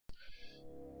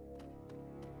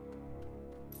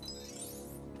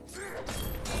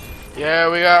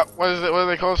Yeah, we got, what is it, what do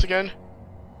they call us again?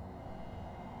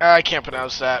 I can't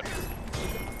pronounce that.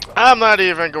 I'm not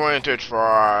even going to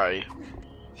try.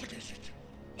 What is it?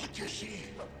 What do you see?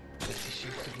 I see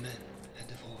shapes of men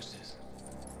and of horses.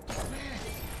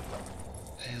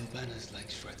 Pale banners like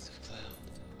shreds of cloud.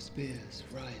 Spears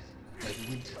rise like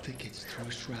winter thickets through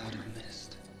a shroud of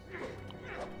mist.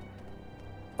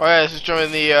 Oh yeah, this is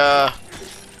showing the,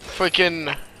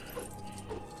 freaking,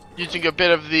 using a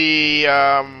bit of the,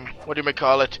 what do you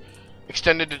call it?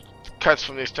 Extended cuts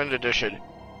from the extended edition.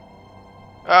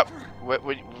 Up, right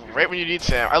when you need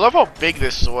Sam. I love how big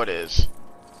this sword is.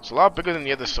 It's a lot bigger than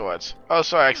the other swords. Oh,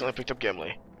 sorry, I accidentally picked up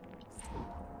Gimli.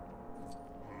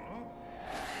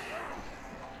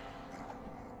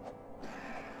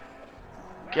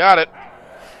 Got it.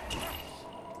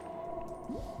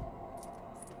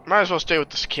 Might as well stay with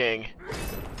this king.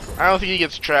 I don't think he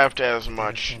gets trapped as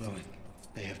much. Following,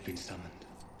 they have been summoned.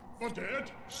 The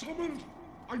dead? Summoned?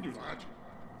 I knew that.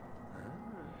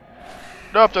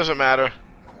 Nope, doesn't matter.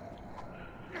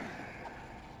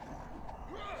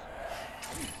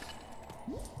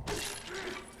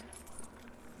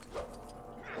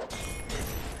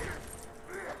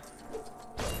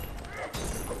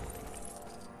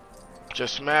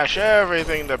 Just smash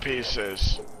everything to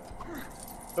pieces.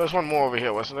 There was one more over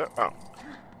here, wasn't there? Oh.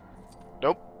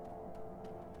 Nope.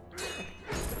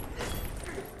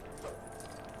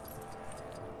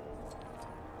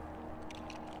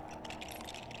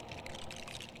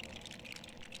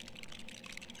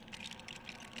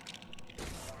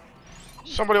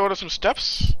 Somebody order some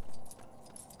steps?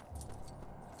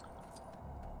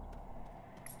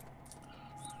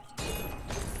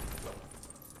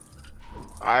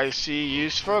 I see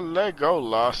use for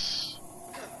Legolas.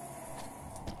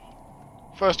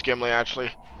 First Gimli,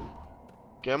 actually.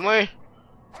 Gimli?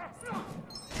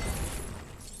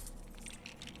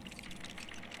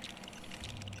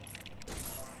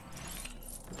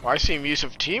 Oh, I see use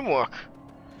of teamwork.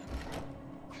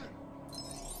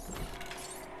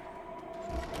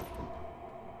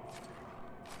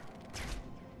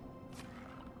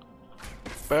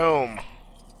 Boom.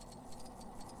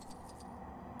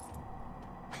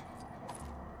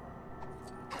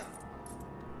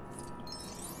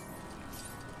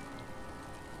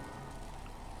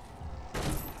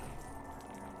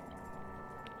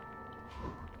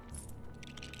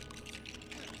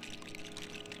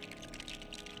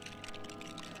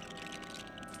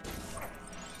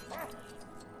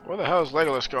 Where the hell is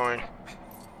Legolas going?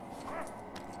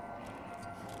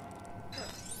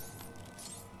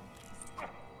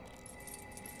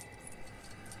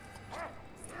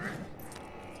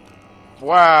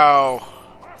 Wow.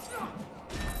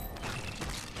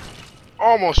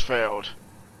 Almost failed.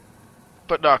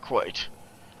 But not quite.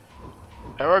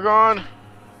 Aragorn?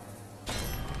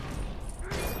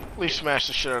 At least smash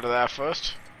the shit out of that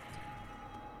first.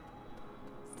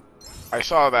 I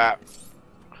saw that.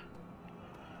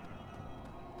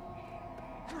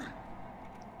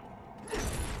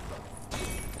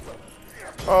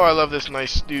 Oh, I love this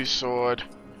nice new sword.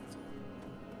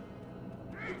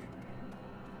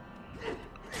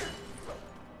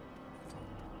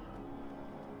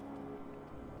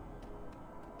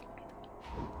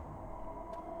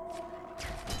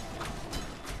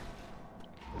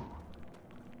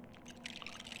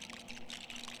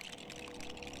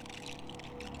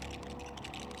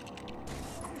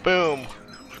 Boom.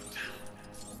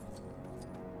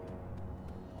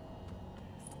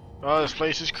 Oh, this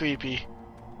place is creepy.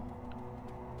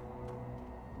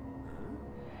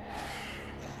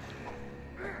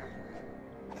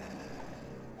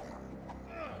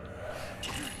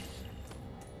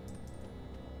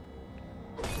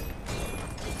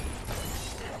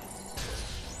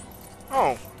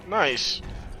 Oh, nice.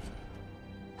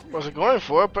 Wasn't going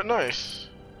for it, but nice.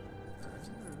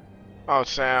 Oh,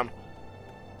 Sam.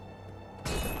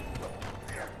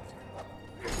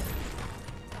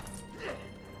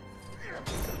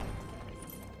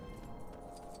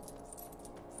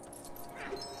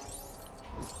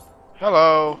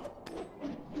 Hello.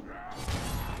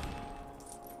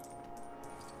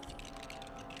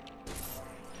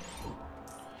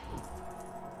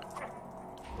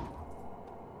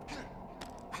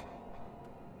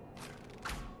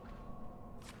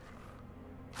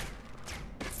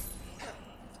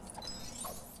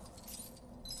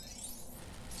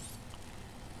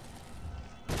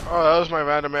 Oh, that was my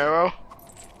random arrow.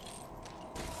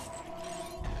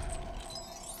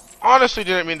 Honestly,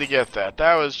 didn't mean to get that.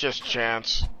 That was just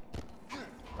chance.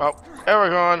 Oh,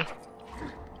 Aragorn.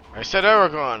 I said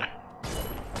Aragorn.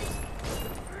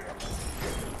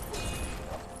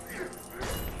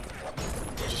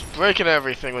 Just breaking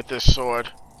everything with this sword.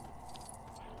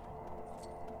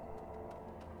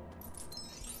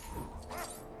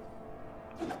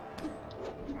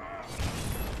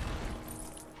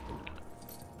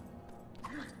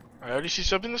 I already see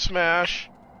something to smash.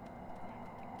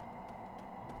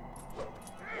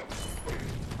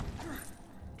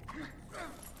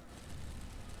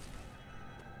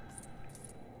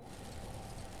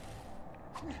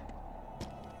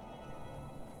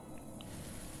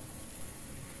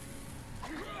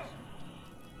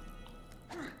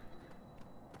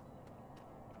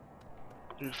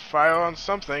 You fire on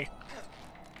something.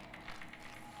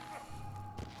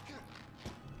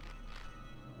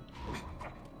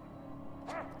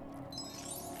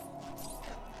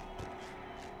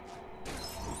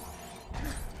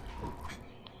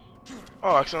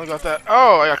 Oh, I accidentally got that.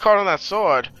 Oh, I got caught on that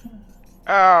sword.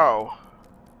 Ow.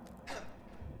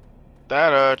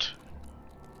 That hurt.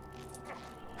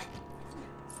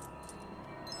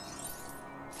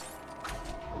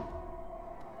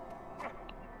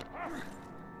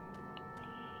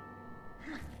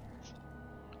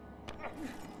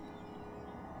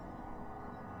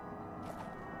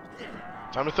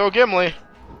 Time to throw Gimli.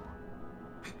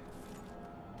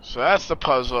 So that's the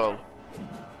puzzle.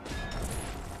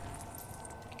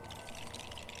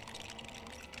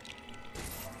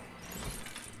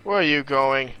 Where are you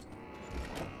going?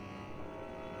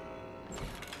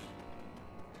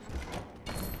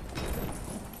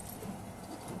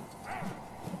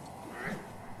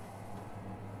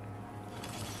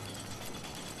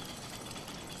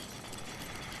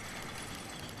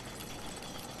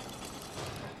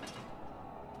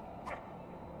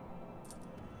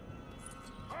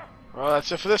 Well,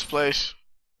 that's it for this place.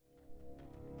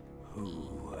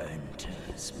 Who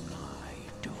enters my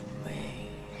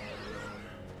domain?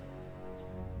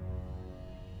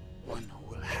 One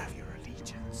who will have your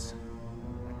allegiance.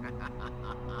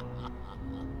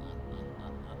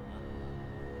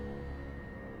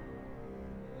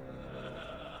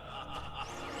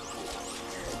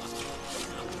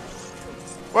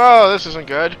 Whoa, this isn't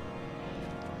good.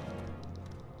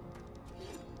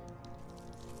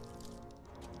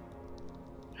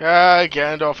 Ah,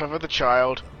 Gandalf ever the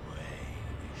child. Way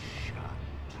shut.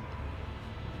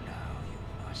 Now you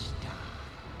must die.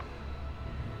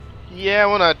 Yeah,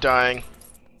 we're not dying.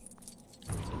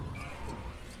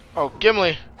 Oh,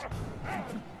 Gimli.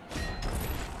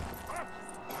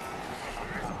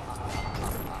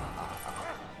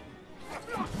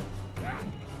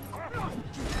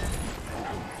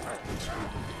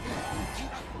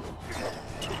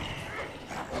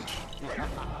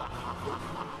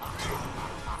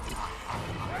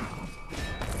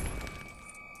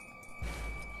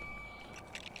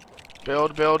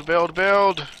 Build, build, build,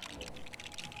 build.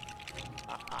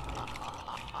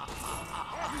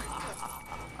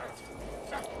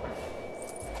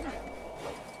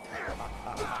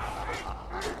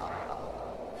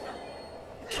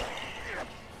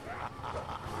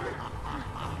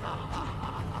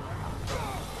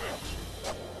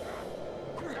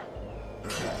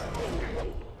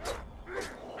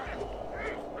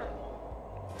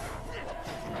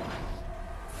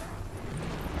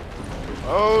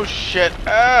 Oh shit.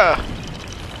 Ah.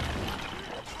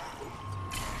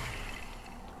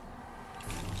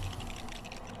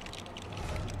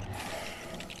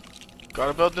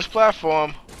 Gotta build this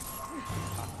platform.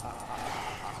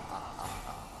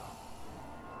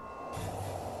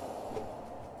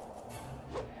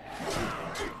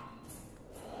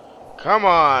 Come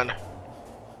on.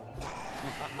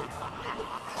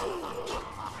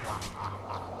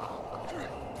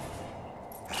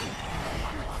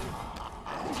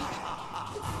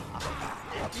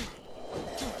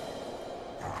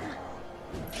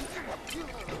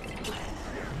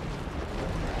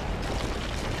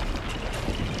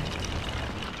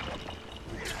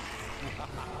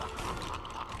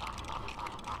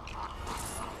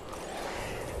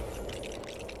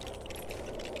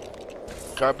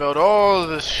 Gotta build all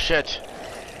this shit.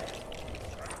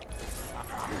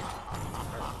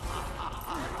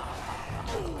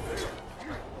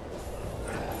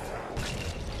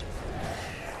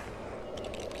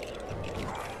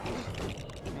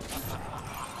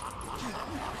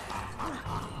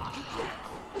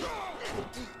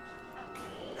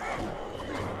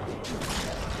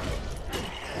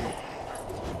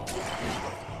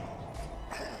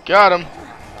 Got him.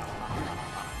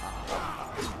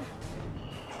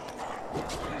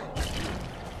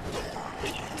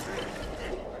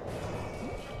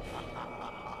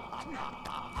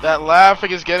 That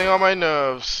laughing is getting on my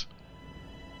nerves.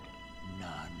 None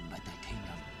but the King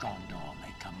of Gondor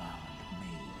may command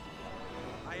me.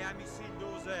 I am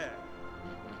Isildur.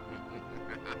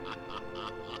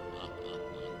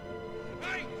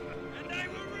 Fight, and I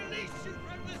will release you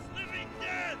from this living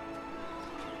death!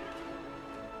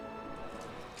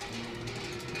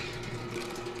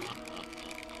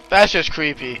 That's just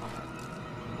creepy.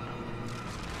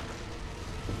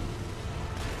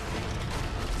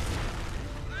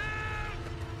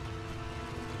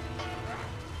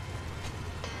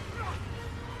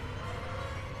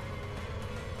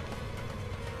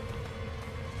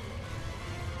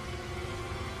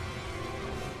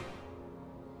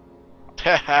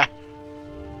 Haha.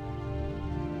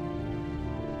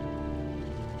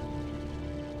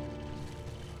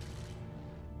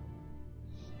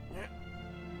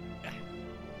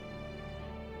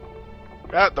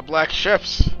 Got the black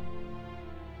ships.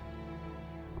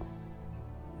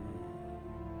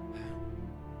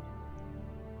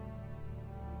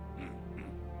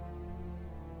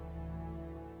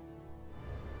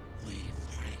 We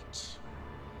fight.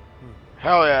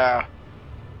 Hell yeah.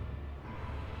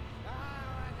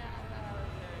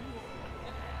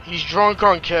 He's drunk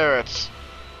on carrots.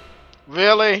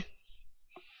 Really?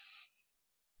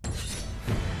 The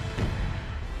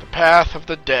path of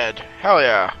the dead. Hell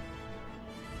yeah.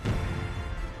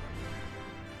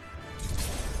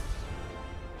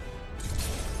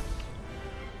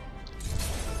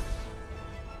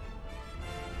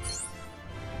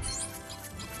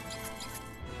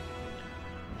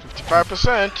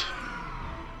 %.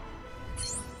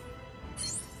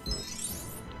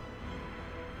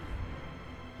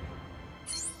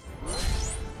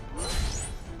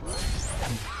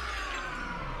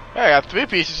 Hey, I got 3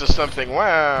 pieces of something.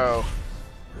 Wow.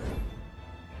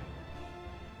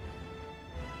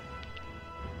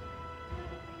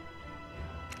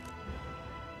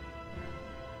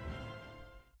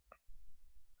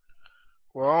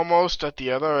 We're almost at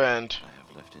the other end. I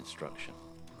have left instruction.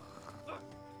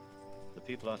 The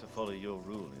people are to follow your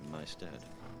rule in my stead.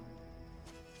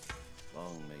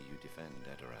 Long may you defend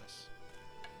Edoras,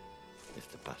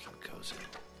 if the battle goes in.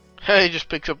 Hey, he just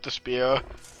picks up the spear.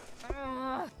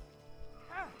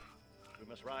 We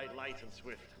must ride light and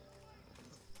swift.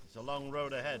 It's a long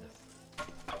road ahead.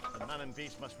 And man and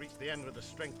beast must reach the end with the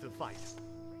strength to fight.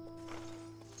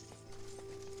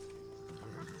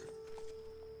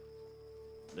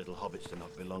 Little hobbits do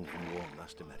not belong to you,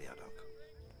 Master Meriadoc.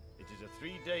 It is a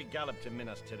 3-day gallop to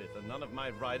Minas Tirith, and none of my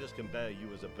riders can bear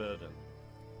you as a burden.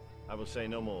 I will say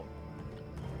no more.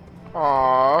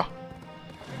 Aww.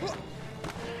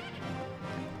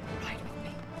 Ride with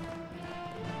me,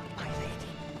 my lady.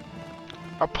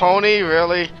 A pony?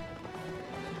 Really?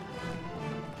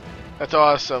 That's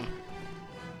awesome.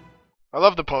 I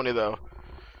love the pony though.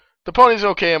 The pony's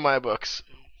okay in my books.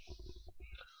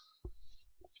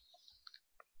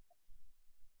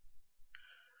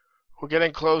 We're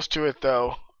getting close to it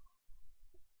though.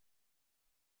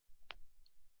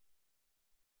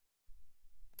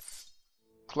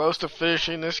 Close to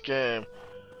finishing this game.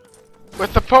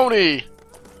 With the pony!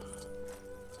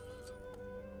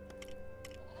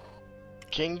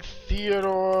 King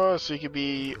Theodore, so he could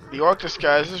be the orc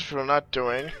disguises, which we're not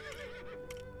doing.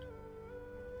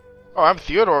 Oh, I'm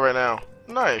Theodore right now.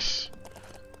 Nice.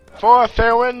 For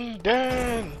Theoden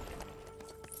Dan!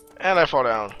 And I fall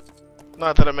down.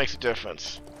 Not that it makes a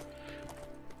difference.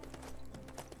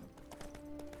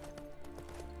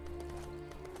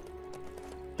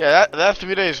 Yeah, that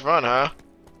 3 days run, huh?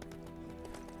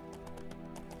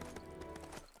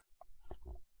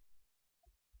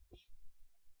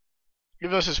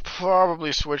 Even though this is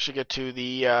probably switching it to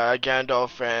the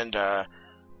Gandalf and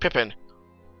Pippin.